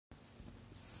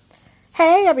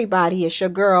Hey everybody, it's your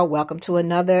girl. Welcome to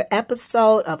another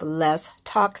episode of Let's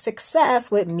Talk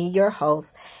Success with me, your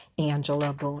host,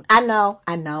 Angela Boone. I know.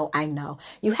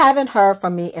 You haven't heard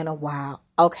from me in a while.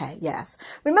 Okay, yes.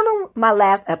 Remember my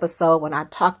last episode when I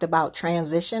talked about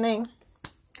transitioning?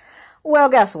 Well,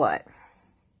 guess what?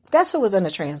 Guess who was in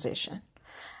a transition?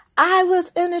 I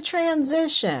was in a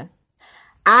transition.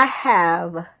 I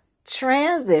have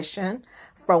transitioned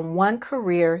from one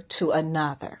career to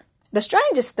another. The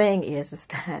strangest thing is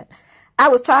that I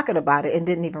was talking about it and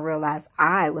didn't even realize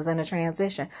I was in a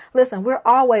transition. Listen, we're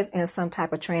always in some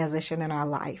type of transition in our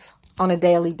life on a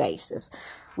daily basis.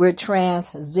 We're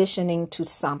transitioning to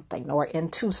something or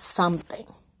into something.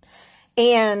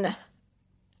 And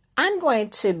I'm going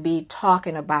to be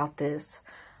talking about this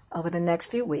over the next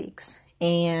few weeks.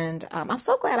 And I'm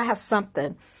so glad I have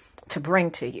something to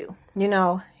bring to you. You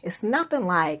know, it's nothing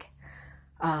like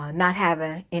not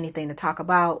having anything to talk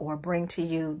about or bring to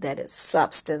you that is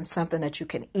substance, something that you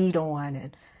can eat on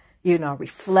and,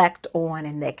 reflect on,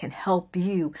 and that can help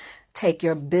you take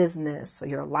your business or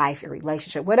your life, your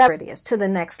relationship, whatever it is, to the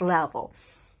next level.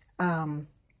 I'm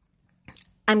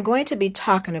going to be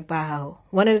talking about,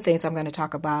 one of the things I'm going to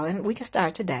talk about, and we can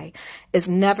start today, is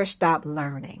never stop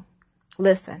learning.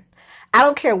 Listen, I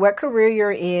don't care what career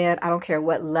you're in. I don't care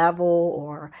what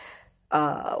level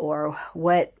or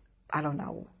what, I don't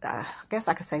know, I guess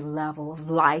I could say level of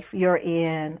life you're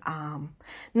in.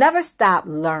 Never stop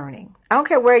learning. I don't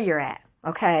care where you're at,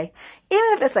 okay? Even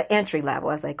if it's an entry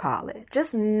level, as they call it,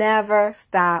 just never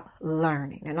stop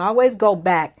learning and always go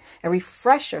back and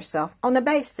refresh yourself on the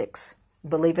basics.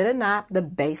 Believe it or not, the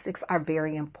basics are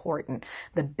very important.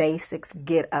 The basics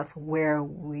get us where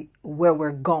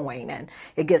we're going, and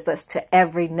it gets us to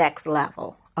every next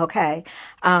level. Okay.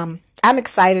 I'm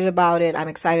excited about it. I'm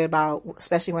excited about,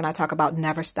 especially when I talk about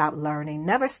never stop learning.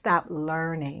 Never stop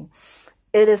learning.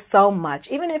 It is so much.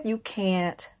 Even if you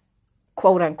can't,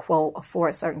 quote unquote,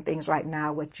 afford certain things right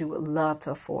now, what you would love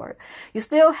to afford, you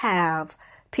still have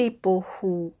people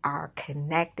who are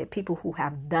connected, people who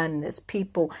have done this,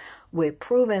 people with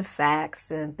proven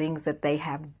facts and things that they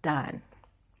have done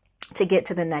to get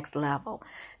to the next level.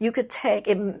 You could take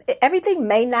it, everything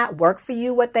may not work for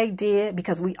you what they did,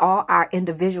 because we all are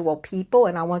individual people,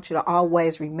 and I want you to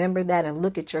always remember that and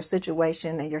look at your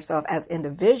situation and yourself as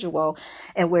individual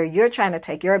and where you're trying to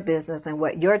take your business and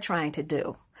what you're trying to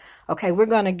do. Okay, we're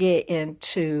going to get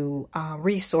into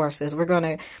resources. We're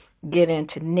going to get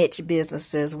into niche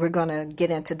businesses. We're going to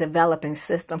get into developing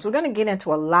systems. We're going to get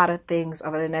into a lot of things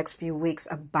over the next few weeks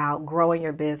about growing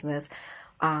your business.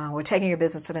 Or taking your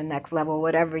business to the next level,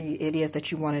 whatever it is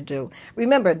that you want to do.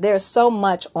 Remember, there's so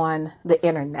much on the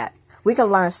internet. We can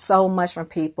learn so much from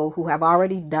people who have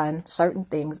already done certain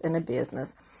things in the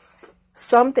business.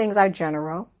 Some things are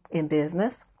general in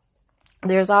business.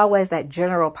 There's always that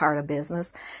general part of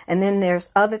business. And then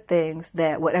there's other things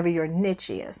that whatever your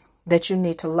niche is that you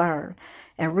need to learn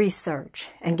and research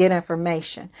and get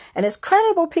information. And it's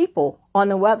credible people on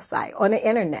the website, on the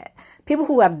internet, people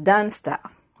who have done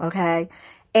stuff. Okay.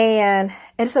 And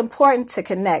it's important to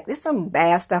connect. There's some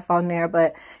bad stuff on there,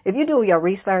 but if you do your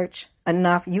research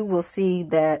enough, you will see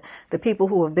that the people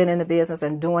who have been in the business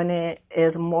and doing it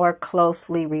is more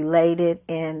closely related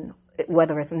in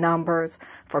whether it's numbers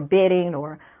for bidding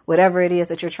or whatever it is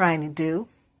that you're trying to do,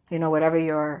 whatever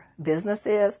your business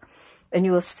is, and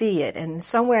you will see it. And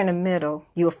somewhere in the middle,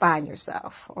 you'll find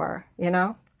yourself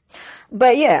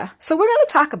But yeah, so we're going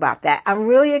to talk about that. I'm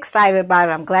really excited about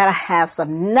it. I'm glad I have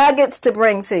some nuggets to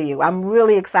bring to you. I'm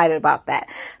really excited about that.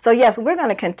 So yes, we're going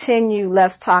to continue.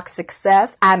 Let's talk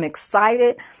success. I'm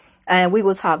excited, and we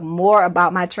will talk more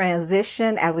about my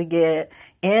transition as we get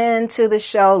into the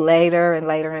show later and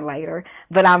later and later.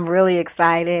 But I'm really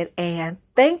excited, and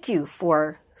thank you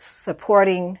for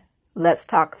supporting Let's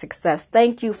Talk Success.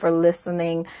 Thank you for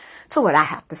listening to what I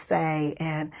have to say,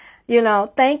 and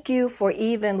thank you for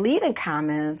even leaving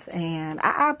comments, and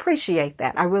I appreciate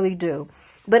that. I really do.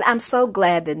 But I'm so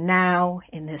glad that now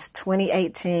in this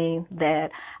 2018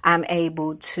 that I'm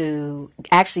able to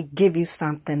actually give you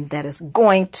something that is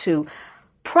going to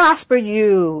prosper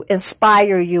you,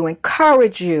 inspire you,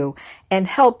 encourage you, and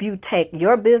help you take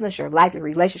your business, your life, your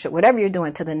relationship, whatever you're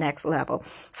doing, to the next level.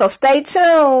 So stay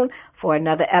tuned for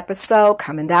another episode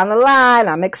coming down the line.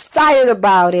 I'm excited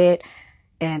about it.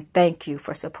 And thank you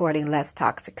for supporting Let's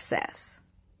Talk Success.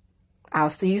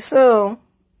 I'll see you soon.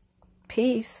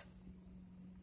 Peace.